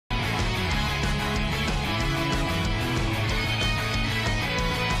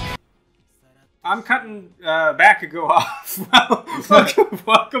I'm cutting Bakugo off.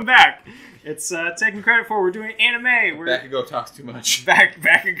 Welcome back. It's Taking Credit For. We're doing anime. Bakugo talks too much.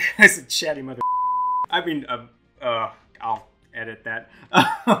 Bakugo is a chatty mother. I mean, I'll edit that.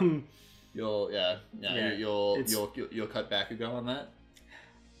 You'll cut Bakugo on that.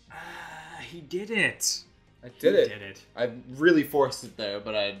 He did it. I did it. I really forced it there,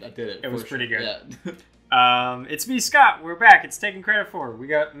 but I did it. It was pretty good. Yeah. It's me, Scott. We're back. It's Taking Credit For. We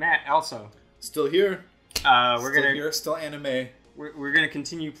got Matt also. Still here. Still anime. We're gonna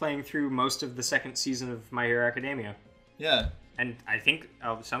continue playing through most of the second season of My Hero Academia. Yeah. And I think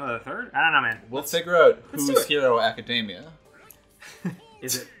some of the third. I don't know, man. We'll figure out who's Hero Academia.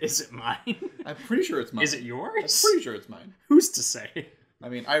 Is it mine? I'm pretty sure it's mine. Is it yours? I'm pretty sure it's mine. Who's to say? I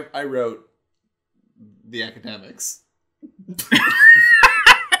mean, I wrote the academics.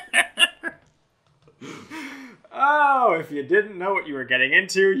 Oh, if you didn't know what you were getting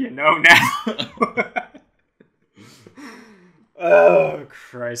into, you know now. Oh,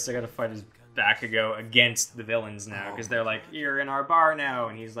 Christ. I gotta fight his Bakugo against the villains now, because they're like, you're in our bar now,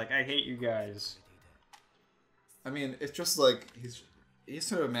 and he's like, I hate you guys. I mean, it's just like, he's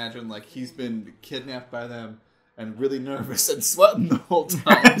sort of imagine, like, he's been kidnapped by them, and really nervous and sweating the whole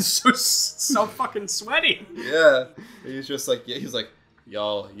time. so fucking sweaty. Yeah. He's just like,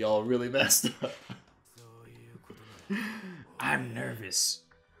 y'all really messed up. I'm nervous,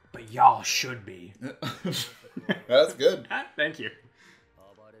 but y'all should be. That's good. Thank you.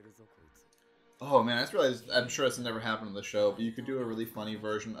 Oh man, I just realized, I'm sure it's never happened on the show, but you could do a really funny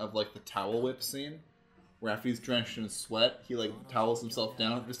version of like the towel whip scene, where after he's drenched in sweat, he like towels himself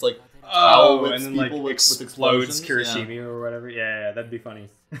down, just like towel whips and then people like with explodes explosions. Kirishimi or whatever. Yeah, that'd be funny.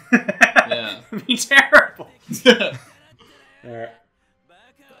 Yeah. That'd be terrible. Alright.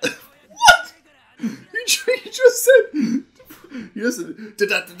 What? You just said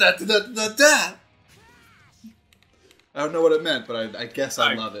da-da-da-da-da-da-da. I don't know what it meant, but I guess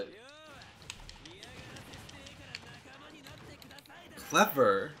I love it.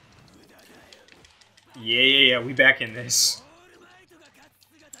 Clever. Yeah. We back in this.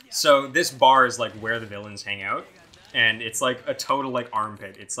 So this bar is like where the villains hang out, and it's like a total like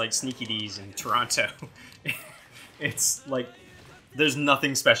armpit. It's like Sneaky D's in Toronto. It's like there's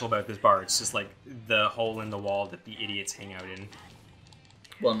nothing special about this bar. It's just like the hole in the wall that the idiots hang out in.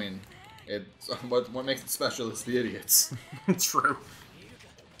 Well, I mean, what makes it special is the idiots. True.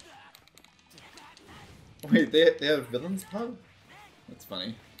 Wait, they have Villains Pub? That's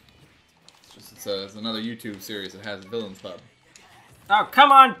funny. It's another YouTube series that has Villains Pub. Oh,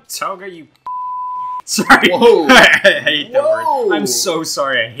 come on, Toga, you... Sorry. Whoa. I hate that word. I'm so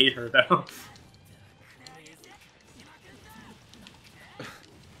sorry. I hate her, though.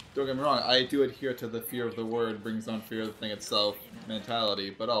 Don't get me wrong, I do adhere to the fear of the word brings on fear of the thing itself mentality,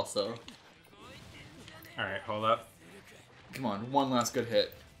 but also... Alright, hold up. Come on, one last good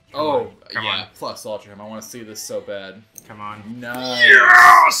hit. Come yeah, on. plus Ultra Him. I want to see this so bad. Come on. Nice!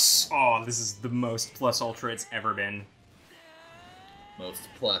 Yes! Oh, this is the most plus Ultra it's ever been. Most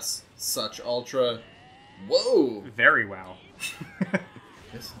plus. Such Ultra. Whoa! Very well.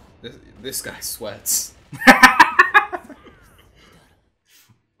 This guy sweats.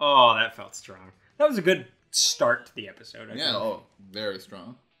 Oh, that felt strong. That was a good start to the episode, I think. Oh, very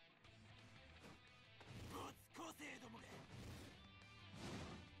strong.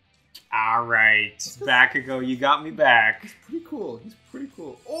 Alright, Bakugo, you got me back. He's pretty cool. He's pretty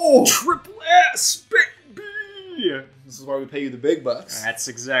cool. Oh! Triple S, baby! This is why we pay you the big bucks. That's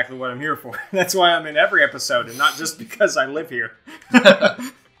exactly what I'm here for. That's why I'm in every episode, and not just because I live here.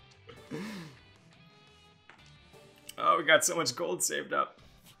 Oh, we got so much gold saved up.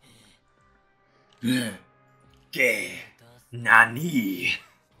 Yeah. Ge. Nani.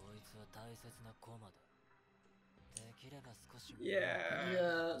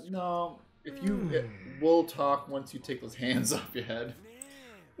 Yeah, no. If you... We'll talk once you take those hands off your head.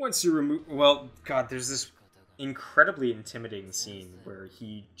 Once you remove... Well, God, there's this incredibly intimidating scene where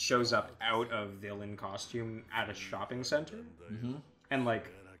he shows up out of villain costume at a shopping center. Mm-hmm. And,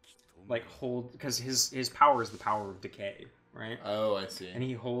 like hold... Because his power is the power of decay, right? Oh, I see. And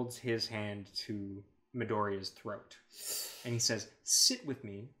he holds his hand to Midoriya's throat. And he says, sit with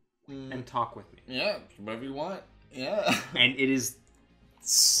me and talk with me. Yeah, whatever you want. Yeah. And it is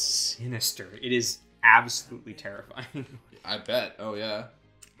sinister. It is absolutely terrifying. I bet. Oh, yeah.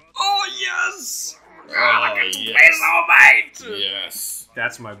 Oh, yes! Oh, yes. Yes.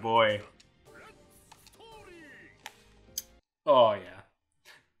 That's my boy. Oh, yeah.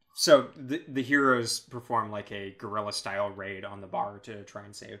 So, the heroes perform like a guerrilla-style raid on the bar to try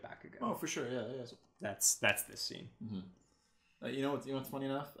and save Bakugo. Oh, for sure. Yeah. That's this scene. Mm-hmm. You know what's funny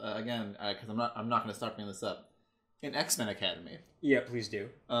enough? Again, because I'm not going to stop bringing this up. In X-Men Academy. Yeah, please do.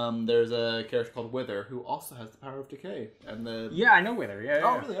 There's a character called Wither who also has the power of decay, and Yeah, I know Wither. Yeah.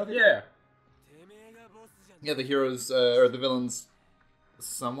 Oh, really? Okay. Yeah. Yeah, the heroes or the villains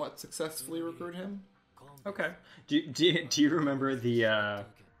somewhat successfully recruit him. Okay. Do you remember the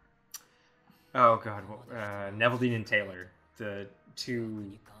Neville Dean and Taylor, the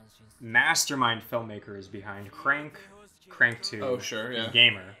two mastermind filmmakers behind Crank 2, Oh, sure, yeah. and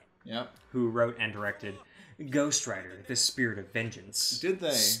Gamer, Yep. who wrote and directed Ghost Rider: The Spirit of Vengeance. Did they?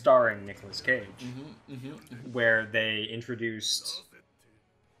 Starring Nicolas Cage, Mm-hmm. where they introduced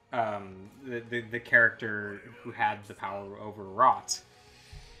the character who had the power over Rot.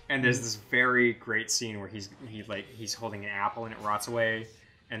 And there's this very great scene where he's holding an apple and it rots away,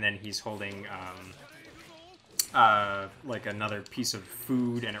 and then he's holding like another piece of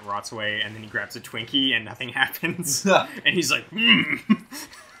food and it rots away, and then he grabs a Twinkie and nothing happens, and he's like,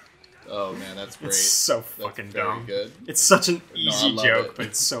 Oh man, that's great. It's so fucking dumb. Good. It's such an easy joke, it. but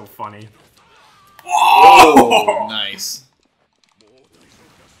it's so funny. Oh, nice.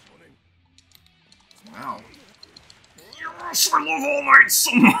 Wow. Yes, I love All Might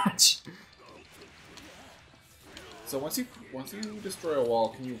so much. So once you destroy a wall,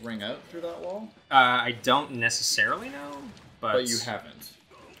 can you ring out through that wall? I don't necessarily know, But you haven't.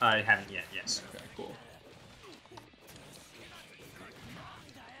 I haven't yet. Yes. Okay, cool.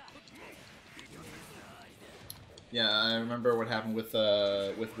 Yeah, I remember what happened with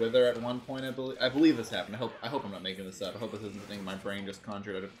Wither at one point. I believe this happened. I hope I'm not making this up. I hope this isn't a thing my brain just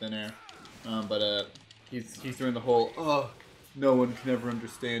conjured out of thin air. But he's doing the whole no one can ever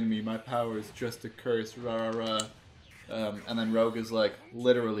understand me. My power is just a curse. Rah rah rah. And then Rogue is like,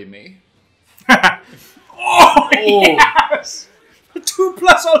 literally me. Yes!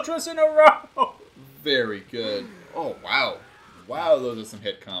 2+ ultras in a row. Very good. Oh wow, those are some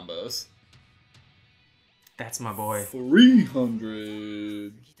hit combos. That's my boy.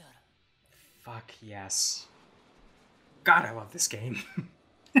 300. Fuck yes. God, I love this game.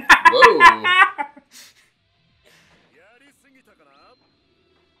 Whoa.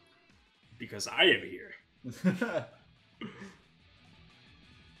 Because I am here.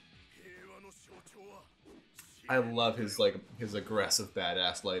 I love his aggressive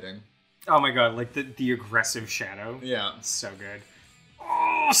badass lighting. Oh my god, like the aggressive shadow. Yeah. It's so good.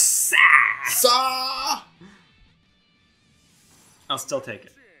 Oh, Sa! I'll still take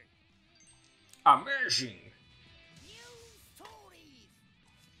it. Amazing.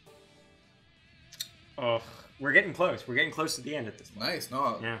 Oh, we're getting close. We're getting close to the end at this point. Nice.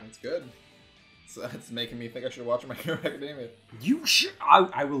 No, Yeah. that's good. So it's making me think I should watch My Hero Academia. You should.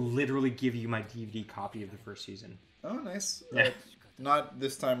 I will literally give you my DVD copy of the first season. Oh, nice. Yeah. Not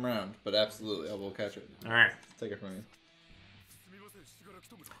this time round, but absolutely, I will catch it. All right. Take it from you.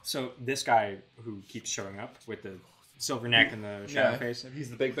 So this guy who keeps showing up with the silver neck and the shadow face. He's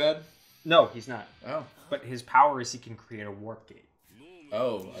the big bad? No, he's not. Oh. But his power is he can create a warp gate.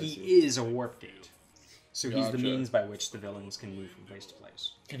 Oh, I He see. is a warp gate. So he's the Gotcha. means by which the villains can move from place to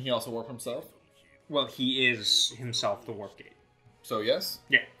place. Can he also warp himself? Well, he is himself the warp gate. So yes?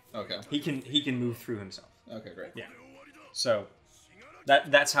 Yeah. Okay. He can move through himself. Okay, great. Yeah. So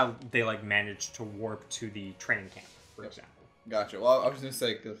that's how they manage to warp to the training camp, for example. Gotcha. Well, I was just gonna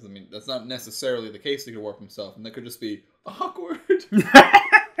say, because I mean, that's not necessarily the case. He could warp himself, and that could just be awkward.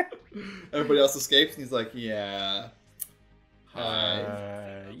 Everybody else escapes, and he's like, "Yeah,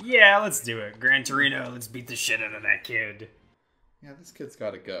 hi, Yeah, let's do it. Gran Torino, let's beat the shit out of that kid. yeah, this kid's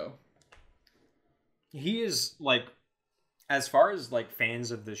got to go." He is as far as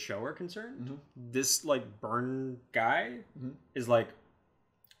fans of the show are concerned, this Burn guy is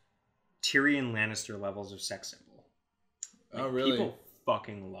Tyrion Lannister levels of sex symbol. Oh, really? People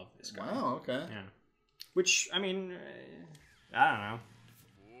fucking love this guy. Wow. Okay. Yeah. Which, I mean, I don't know.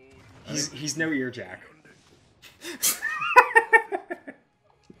 He's no Earjack.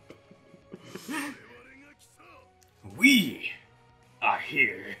 We are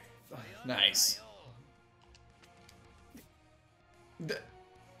here. Nice.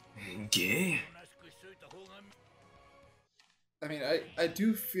 Okay. I mean, I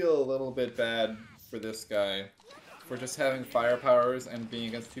do feel a little bit bad for this guy for just having fire powers and being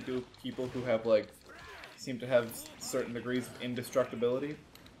against people who have seem to have certain degrees of indestructibility.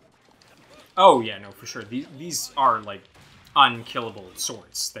 Oh yeah, no, for sure. These are unkillable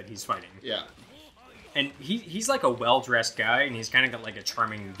swords that he's fighting. Yeah. And he's a well-dressed guy, and he's kind of got a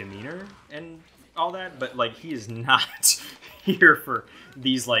charming demeanor and all that, but he is not here for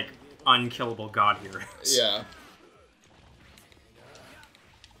these unkillable god heroes. Yeah.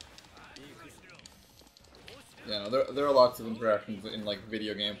 Yeah, no, there are lots of interactions in like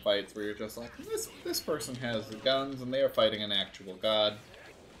video game fights where you're just like, this person has guns and they are fighting an actual god.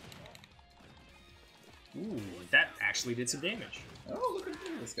 Ooh, that actually did some damage. Oh, look at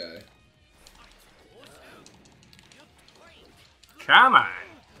this guy. Come on.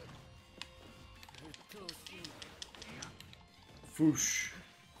 Foosh.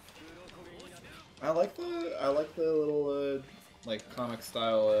 I like the little like comic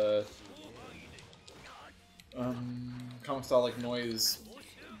style like noise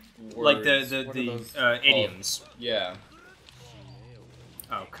words. Like the idioms. Yeah.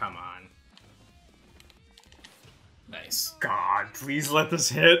 Oh, come on. Nice. God, please let this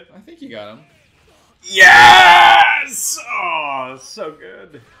hit. I think you got him. Yes! Oh, so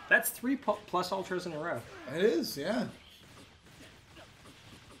good. That's 3 plus ultras in a row. It is, yeah.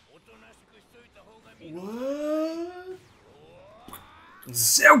 What?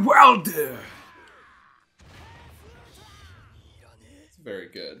 The world. It's very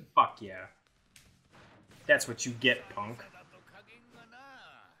good. Fuck yeah. That's what you get, punk.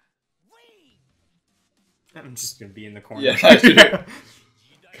 I'm just gonna be in the corner. Yeah,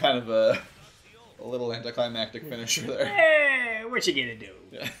 kind of a little anticlimactic finisher there. Hey, what you gonna do?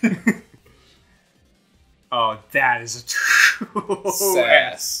 Yeah. Oh, that is a true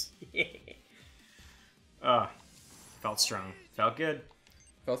Sass. Felt strong. Felt good.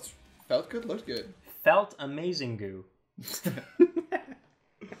 Felt good, looked good. Felt amazing goo.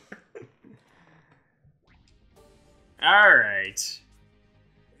 Alright.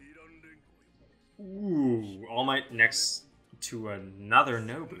 Ooh, All Might next to another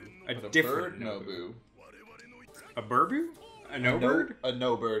Nobu. A different bird Nobu. A Burbu? A no bird? A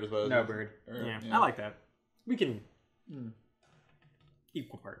no bird is what it is. No bird. Yeah, I like that. We can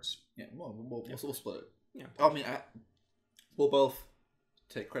equal parts. Yeah, we'll split it. Yeah. I mean, we'll both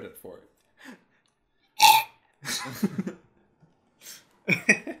take credit for it.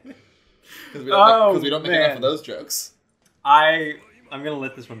 Because we don't make enough of those jokes. I'm gonna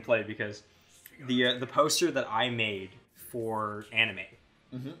let this one play because the poster that I made for anime,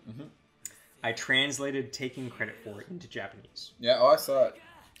 I translated Taking Credit For It into Japanese. Yeah, oh, I saw it.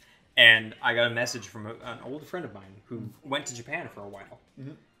 And I got a message from an old friend of mine who went to Japan for a while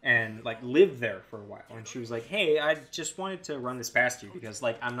and like lived there for a while. And she was like, "Hey, I just wanted to run this past you because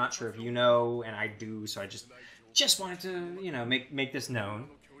like I'm not sure if you know, and I do, so I just wanted to make this known."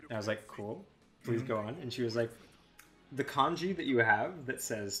 And I was like, "Cool, please go on." And she was like, "The kanji that you have that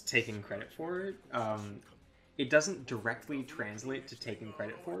says taking credit for it, it doesn't directly translate to taking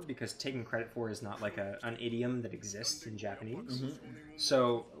credit for because taking credit for is not like an idiom that exists in Japanese.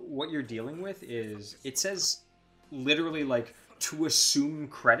 So what you're dealing with is it says literally like to assume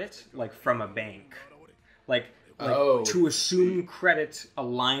credit like from a bank. Like to assume credit, a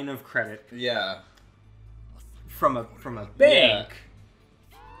line of credit. Yeah. From a bank.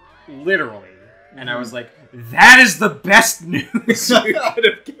 Yeah. Literally. And I was like, that is the best news you could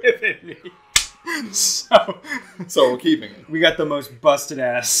have given me. So we're keeping it. We got the most busted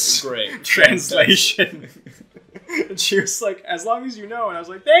ass translation. And she was like, as long as you know. And I was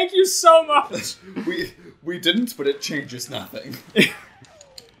like, thank you so much. We didn't, but it changes nothing.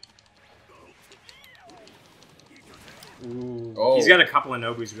 Ooh. Oh. He's got a couple of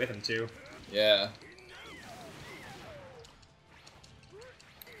Nobus with him too. Yeah.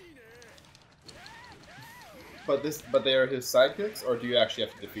 But they are his sidekicks, or do you actually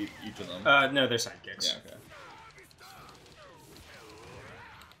have to defeat each of them? No, they're sidekicks. Yeah, okay.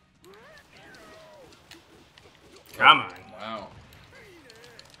 Come on. Wow.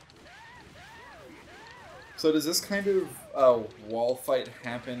 So does this kind of wall fight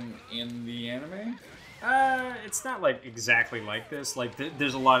happen in the anime? It's not like exactly like this. Like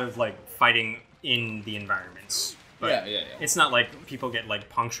there's a lot of like fighting in the environments. But yeah. It's not like people get like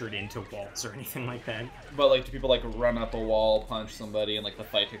punctured into walls or anything like that. But like, do people like run up a wall, punch somebody, and like the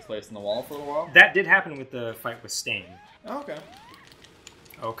fight takes place in the wall for a while? That did happen with the fight with Stain. Oh, okay.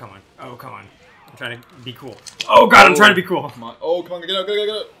 Oh come on! Oh come on! I'm trying to be cool. Oh god! I'm trying to be cool. Come on! Oh come on! Get out! Get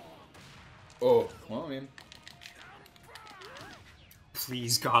out! Oh well, I mean,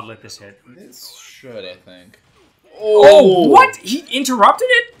 please God, let this hit. This should, I think. Oh what? He interrupted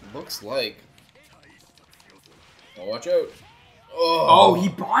it? Looks like. Oh, watch out. Oh, he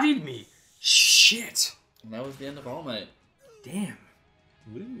bodied me. Shit. And that was the end of All Might. Damn.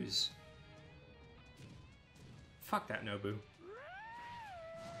 Lose. Fuck that Nobu.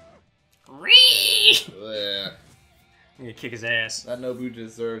 Yeah. I'm gonna kick his ass. That Nobu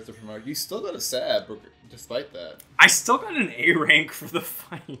deserves to promote. You still got a sab, despite that. I still got an A rank for the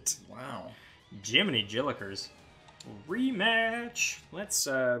fight. Wow. Jiminy Jillikers. Rematch. Let's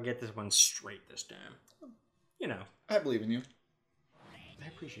get this one straight this time. you know. I believe in you. I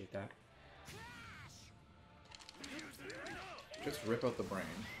appreciate that. Just rip out the brain.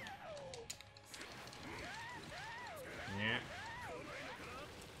 Yeah.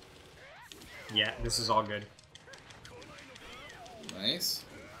 Yeah, this is all good. Nice.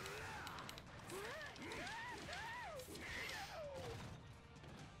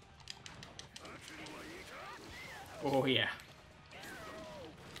 Oh, yeah.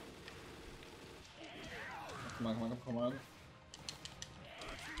 Come on, come on, come on.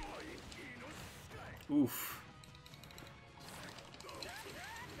 Oof.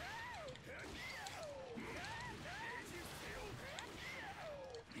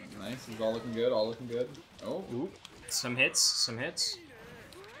 Nice, it's all looking good, all looking good. Oh. Oop. Some hits, some hits.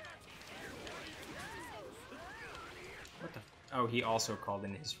 What the? Oh, he also called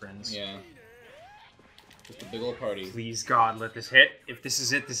in his friends. Yeah. Just a big old party. Please, God, let this hit. If this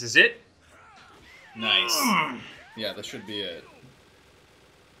is it, this is it. Nice. Yeah, this should be it.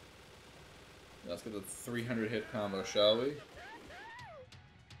 Let's get the 300 hit combo, shall we?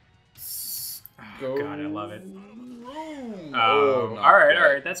 Go. God, I love it. Oh,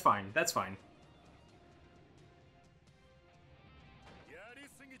 alright, that's fine, that's fine.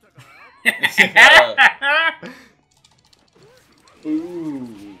 Ooh.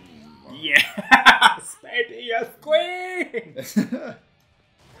 Yeah! Spadius Queen!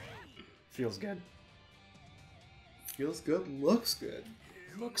 Feels good. Feels good, looks good.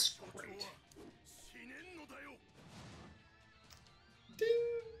 Looks great. Ding.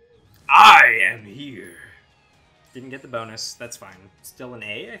 I am here. Didn't get the bonus. That's fine. Still an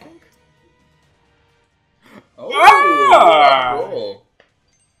A, I think. Oh, Ah! cool.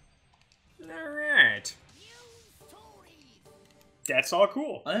 All right. That's all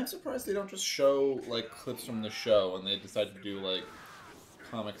cool. I am surprised they don't just show like clips from the show and they decide to do like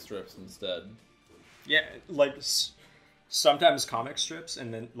comic strips instead. Yeah, like sometimes comic strips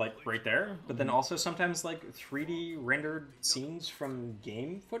and then like right there, but then also sometimes like 3D rendered scenes from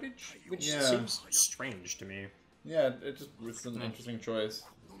game footage, which seems strange to me. Yeah, it's an interesting choice.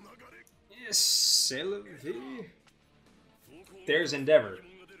 Yes, c'est la vie. There's Endeavor,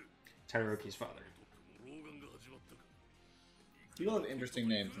 Todoroki's father. People have interesting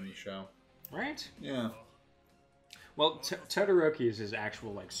names in the show. Right? Yeah. Well, Todoroki is his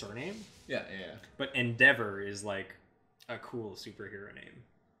actual like surname. Yeah. But Endeavor is like a cool superhero name.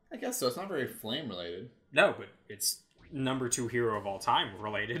 I guess so. It's not very flame related. No, but it's #2 hero of all time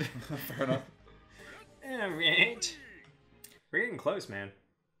related. Fair enough. Alright. We're getting close, man.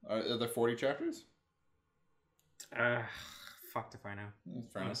 Are there 40 chapters? Fucked if I know. That's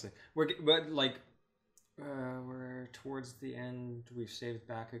fair Honestly. But like, we're towards the end. We've saved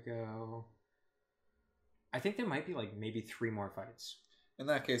Bakugo. I think there might be like maybe 3 more fights. In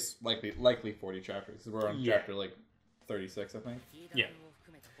that case, likely 40 chapters. We're on chapter like 36, I think. Yeah.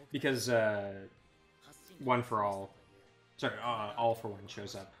 Because One for All, sorry, All for One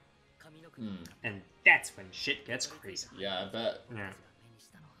shows up. And that's when shit gets crazy. Yeah, I bet. Yeah.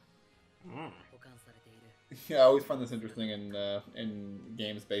 Mm. Yeah, I always find this interesting in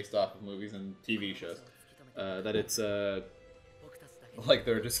games based off of movies and TV shows. That it's like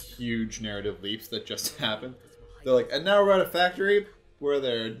there are just huge narrative leaps that just happen. They're like, and now we're at a factory where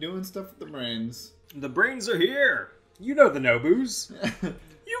they're doing stuff with the brains. The brains are here. You know the Nobus.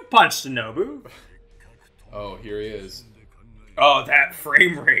 You punched a Nobu. Oh, here he is. Oh, that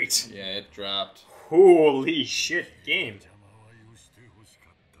frame rate. Yeah, it dropped. Holy shit, game.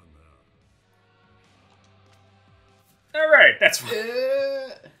 Alright, that's fine.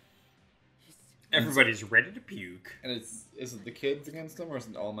 Yeah. Everybody's ready to puke. And is it the kids against them or is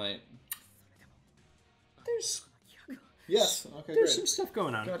it All Might? There's Yes. Okay, there's great. some stuff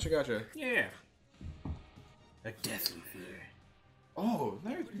going on. Gotcha. Yeah. A deathly fear. Oh,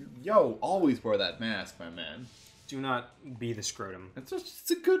 yo, always wear that mask, my man. Do not be the scrotum.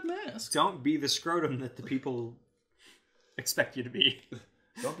 It's a good mask. Don't be the scrotum that the people expect you to be.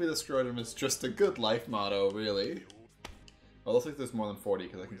 Don't be the scrotum. It's just a good life motto, really. Well, looks like there's more than 40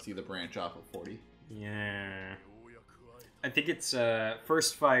 because I can see the branch off of 40. Yeah. I think it's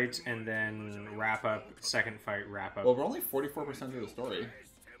first fight and then wrap up, second fight, wrap up. Well, we're only 44% of the story.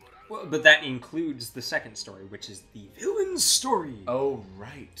 Well, but that includes the second story, which is the villain's story. Oh,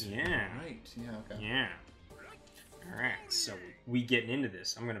 right. Yeah. Right. Yeah, okay. Yeah. Alright, so we getting into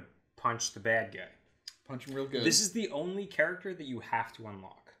this. I'm gonna punch the bad guy. Punch him real good. This is the only character that you have to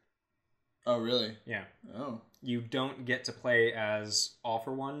unlock. Oh, really? Yeah. Oh. You don't get to play as All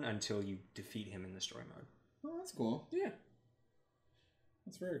for One until you defeat him in the story mode. Oh, that's cool. Yeah.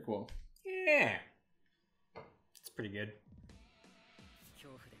 That's very cool. Yeah. It's pretty good.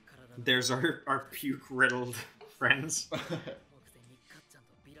 There's our puke-riddled friends.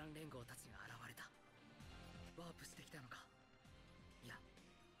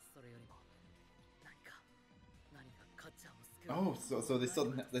 Oh, so they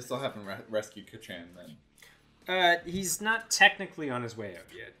still haven't rescued Kachan then. He's not technically on his way out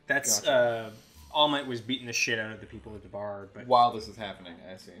yet. That's Gotcha. All Might was beating the shit out of the people at the bar, but While this is happening,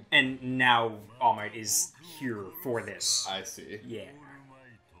 I see. and now All Might is here for this. I see. Yeah.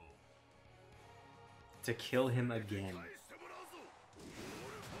 To kill him again.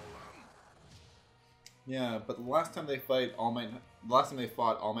 Yeah, but the last time they fought, All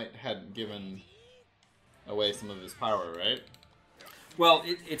Might hadn't given away some of his power, right? Well,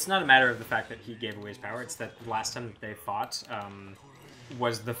 it's not a matter of the fact that he gave away his power. It's that the last time that they fought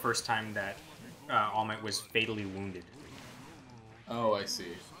was the first time that All Might was fatally wounded. Oh, I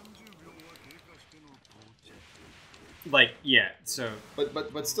see. Like, yeah, so...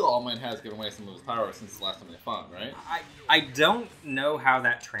 But still, All Might has given away some of his power since the last time they fought, right? I don't know how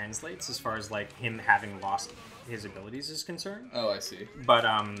that translates as far as, like, him having lost his abilities is concerned. Oh, I see. But,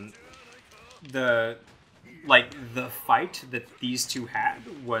 the fight that these two had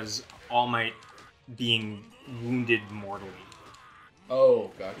was All Might being wounded mortally. Oh,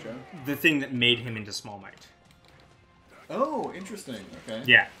 gotcha. The thing that made him into Small Might. Oh, interesting. Okay.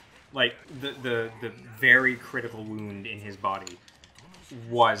 Yeah. Like, the very critical wound in his body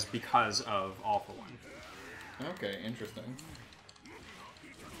was because of All For One. Okay, interesting.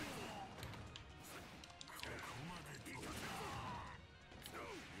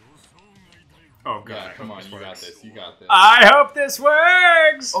 Oh, God. Yeah, come on, you got this. You got this. I hope this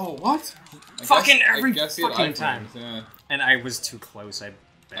works! Oh, what? Fucking every I guess he had fucking iframes, time. Yeah. And I was too close, I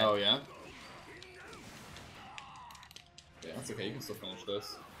bet. Oh, yeah? Yeah, that's okay. You can still finish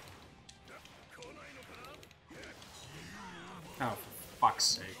this. Oh, for fuck's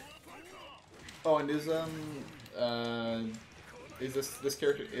sake. Oh, and is this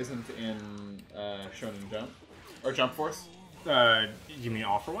character isn't in Shonen Jump or Jump Force? You mean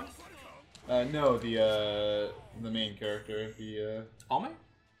All For One? No, the main character, the All Might?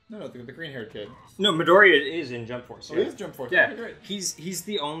 no, the green-haired kid. No, Midoriya is in Jump Force. Oh, Yeah. he is Jump Force. Yeah, Okay, great. he's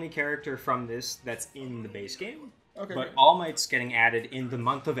the only character from this that's in the base game. Okay, But great. All Might's getting added in the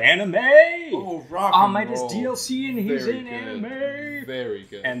month of anime! Oh, rock All and Might is roll. DLC and he's Very in good. anime! Very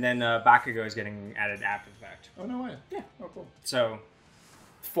good. And then Bakugo is getting added after the fact. Oh, no way. Yeah. Oh, cool. So,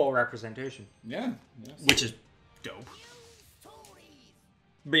 full representation. Yeah. Yes. Which is dope.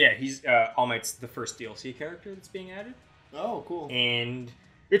 But yeah, he's All Might's the first DLC character that's being added. Oh, cool. And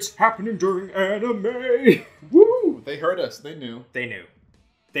it's happening during anime! Woo! They heard us. They knew. They knew.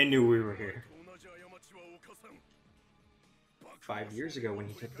 They knew we were here. 5 years ago when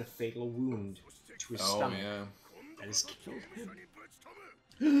he took the fatal wound to his stomach. Yeah. That has killed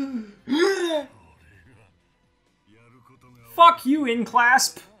him. Fuck you,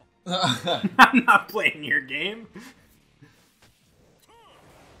 In-Clasp! I'm not playing your game.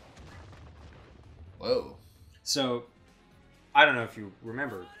 Whoa. So, I don't know if you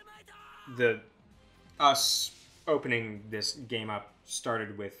remember, us opening this game up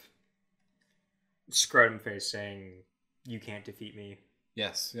started with Scrotum Face saying, "You can't defeat me."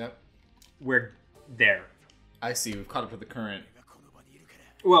 Yes. Yep. We're there. I see. We've caught up to the current.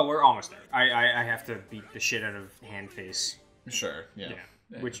 Well, we're almost there. I have to beat the shit out of Hand Face. Sure. Yeah.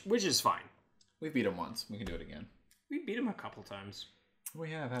 Yeah. Which is fine. We beat him once. We can do it again. We beat him a couple times.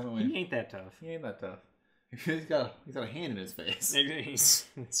 We have, haven't He we? ain't that tough. He ain't that tough. He's got a hand in his face.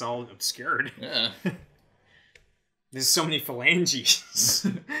 It's all obscured. Yeah. There's so many phalanges.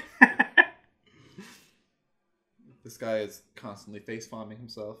 This guy is constantly face bombing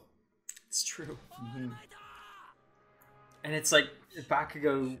himself. It's true. And it's like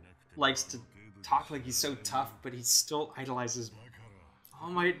Bakugo likes to talk like he's so tough, but he still idolizes All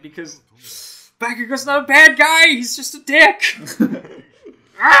Might because Bakugo's not a bad guy. He's just a dick.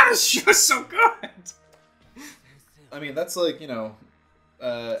 This show's so good. I mean, that's like,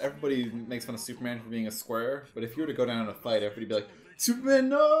 everybody makes fun of Superman for being a square, but if you were to go down in a fight, everybody'd be like, Superman,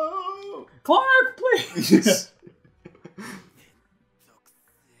 no! Clark, please.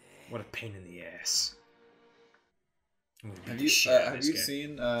 What a pain in the ass. Have you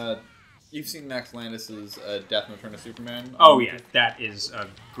seen you've seen Max Landis's Death and Return of Superman? Oh yeah, that is a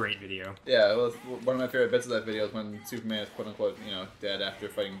great video. Yeah, well, one of my favorite bits of that video is when Superman is quote unquote dead after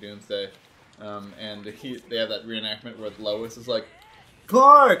fighting Doomsday, and they have that reenactment where Lois is like,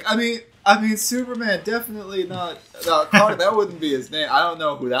 Clark. I mean Superman, definitely not. No, Clark. That wouldn't be his name. I don't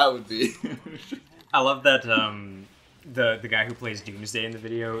know who that would be. I love that the guy who plays Doomsday in the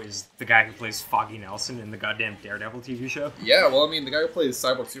video is the guy who plays Foggy Nelson in the goddamn Daredevil TV show. Yeah, well, I mean, the guy who plays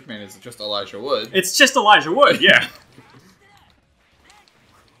Cyborg Superman is just Elijah Wood. It's just Elijah Wood, yeah.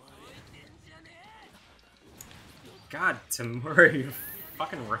 God, Tamura, you're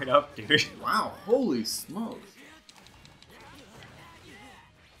fucking right up, dude. Wow, holy smokes.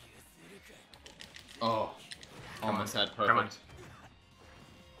 Oh, almost had perfect. Come on.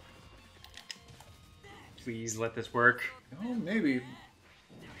 Please let this work. Oh, maybe.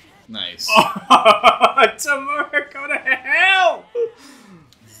 Nice. Oh, Tamura, go to hell!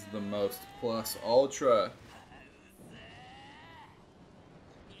 This is the most plus ultra.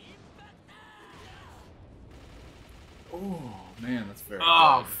 Oh, man, that's very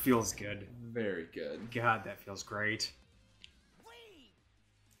good. Feels good. Very good. God, that feels great.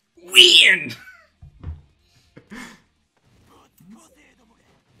 Win!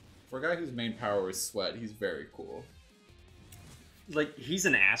 For a guy whose main power is sweat, he's very cool. Like, he's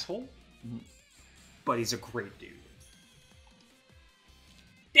an asshole, but he's a great dude.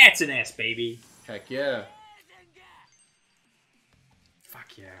 That's an ass, baby. Heck yeah.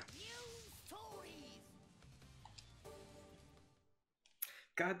 Fuck yeah.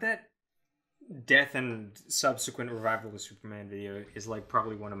 God, that death and subsequent revival of Superman video is like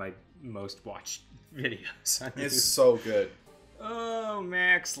probably one of my most watched videos. It's so good. Oh,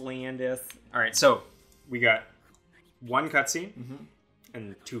 Max Landis. Alright, so we got one cutscene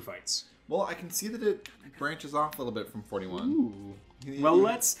and 2 fights. Well, I can see that it branches off a little bit from 41. Ooh. Well,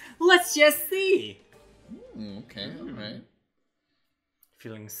 let's just see. Okay, alright.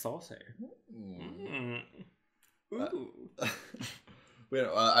 Feeling saucy. Ooh.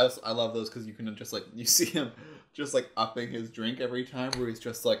 I love those because you can just like you see him just like upping his drink every time where he's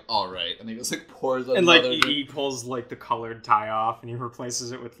just like all right and he just like pours out and like drink. he pulls like the colored tie off and he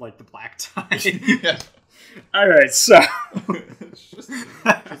replaces it with like the black tie. Yeah. All right, so it's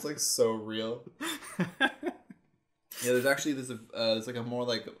just like so real. Yeah, there's like a more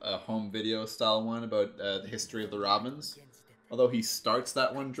like a home video style one about the history of the Robins. Although he starts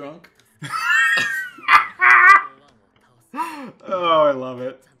that one drunk. Oh, I love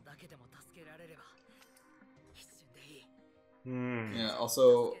it. Yeah,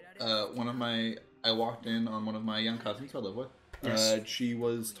 also, I walked in on one of my young cousins who I live with. Yes. She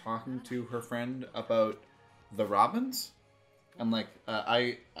was talking to her friend about the Robins. And, like,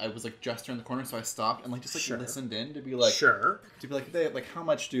 I was, like, just turned the corner, so I stopped and, like, just, like, listened in to be like... Sure. To be like, how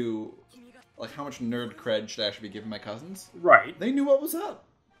much nerd cred should I actually be giving my cousins? Right. They knew what was up.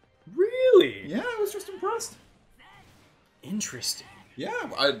 Really? Yeah, I was just impressed. Interesting. Yeah,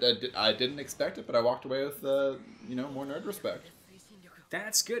 I didn't expect it, but I walked away with, more nerd respect.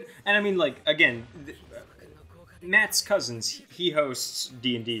 That's good. And, I mean, like, again, Matt's cousins, he hosts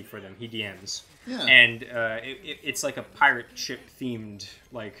D&D for them. He DMs. Yeah. And it's like a pirate ship themed,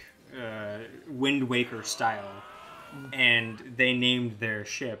 like, Wind Waker style. And they named their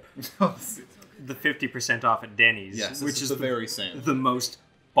ship the 50% off at Denny's. Yes, which is the very same. The most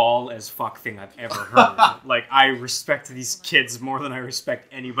ball as fuck thing I've ever heard. Like, I respect these kids more than I respect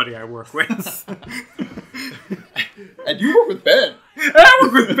anybody I work with. And you work with Ben. I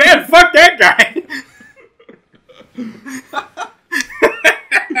work with Ben. Fuck that guy.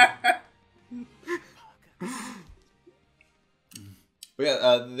 But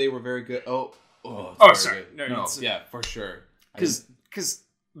yeah, they were very good. Oh, sorry. Good. No, yeah, for sure. Because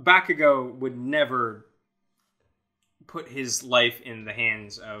Bakugo would never put his life in the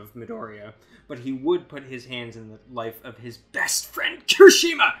hands of Midoriya, but he would put his hands in the life of his best friend,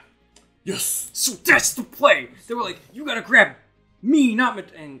 Kirishima! Yes! So that's the play! They were like, you gotta grab me, not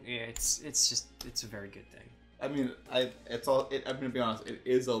Mid... And yeah, it's a very good thing. I mean, I'm gonna be honest, it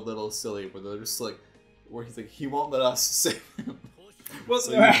is a little silly where they're just like, where he's like, he won't let us save him. Well,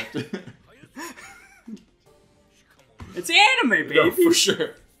 so you have to... It's anime, baby! No, for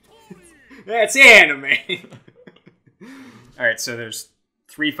sure. That's anime! Alright, so there's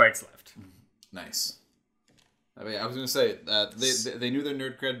 3 fights left. Nice. I mean, I was going to say, they knew their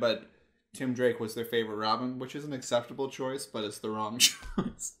nerd cred, but Tim Drake was their favorite Robin, which is an acceptable choice, but it's the wrong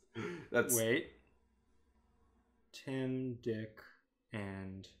choice. Wait. Tim, Dick,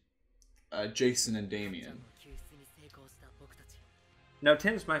 and... Jason and Damien. No,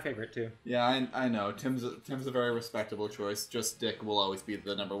 Tim's my favorite, too. Yeah, I know. Tim's a very respectable choice. Just Dick will always be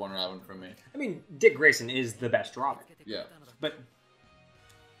the number 1 Robin for me. I mean, Dick Grayson is the best Robin. Yeah. But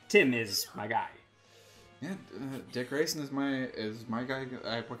Tim is my guy. Yeah, Dick Grayson is my guy.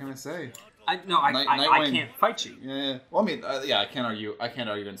 What can I say? I can't fight you. Yeah. Well, I mean, I can't argue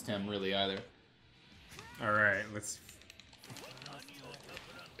against Tim really either. All right, let's.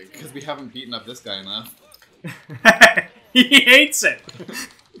 Because we haven't beaten up this guy enough. He hates it.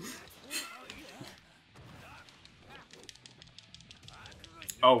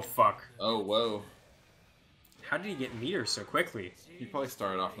 Oh, fuck. Oh, whoa. How did he get meter so quickly? He probably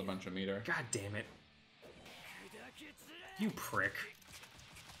started off with a bunch of meter. God damn it. You prick.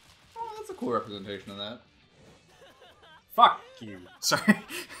 Oh, that's a cool representation of that. Fuck you. Sorry.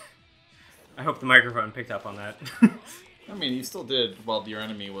 I hope the microphone picked up on that. I mean, you still did while your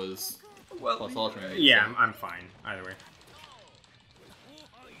enemy was plus alternating. Yeah, so. I'm fine. Either way.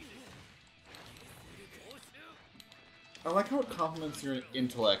 I like how it compliments your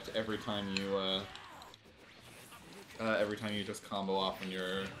intellect every time you just combo off on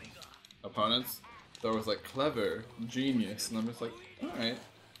your opponents. So it was like clever, genius, and I'm just like, alright.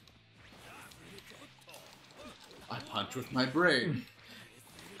 I punch with my brain.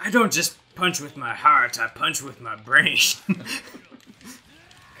 I don't just punch with my heart, I punch with my brain.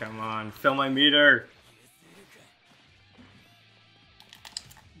 Come on, fill my meter.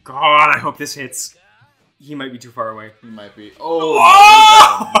 God, I hope this hits. He might be too far away. He might be. Oh!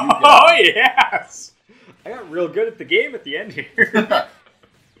 Oh, You got him. Yes! I got real good at the game at the end here.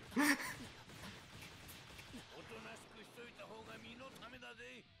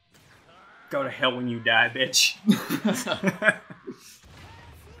 Go to hell when you die, bitch.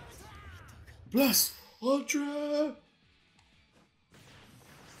 Bless Ultra!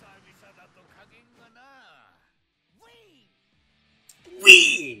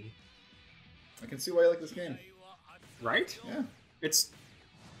 Wee! I can see why you like this game. Right? Yeah. It's...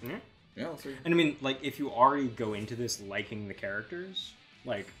 Yeah. Yeah, let's see. And I mean, like, if you already go into this liking the characters,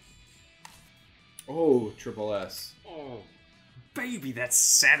 like... Oh, triple S. Oh, baby, that's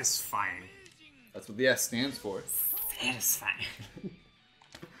satisfying. That's what the S stands for. Satisfying.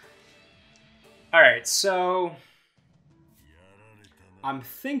 Alright, so... I'm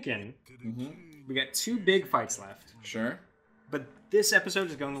thinking we got 2 big fights left. Sure. But this episode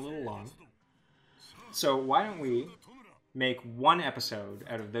is going a little long. So why don't we make 1 episode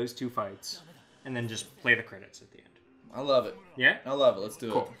out of those 2 fights and then just play the credits at the end? I love it. Yeah? I love it. Let's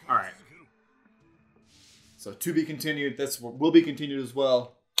do Cool. it. Alright. So, to be continued. This will be continued as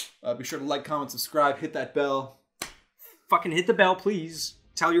well. Be sure to like, comment, subscribe, hit that bell. Fucking hit the bell, please.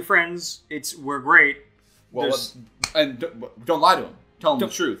 Tell your friends. We're great. Well, and don't lie to them. Tell them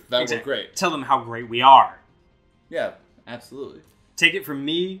the truth. That Exactly. we're great. Tell them how great we are. Yeah, absolutely. Take it from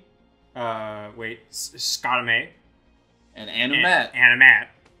me, Scott May. And Anna Matt. Anna Matt.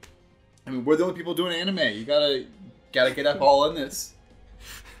 I mean, we're the only people doing anime. You gotta get up all in this.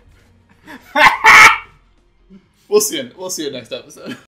 We'll see you next episode.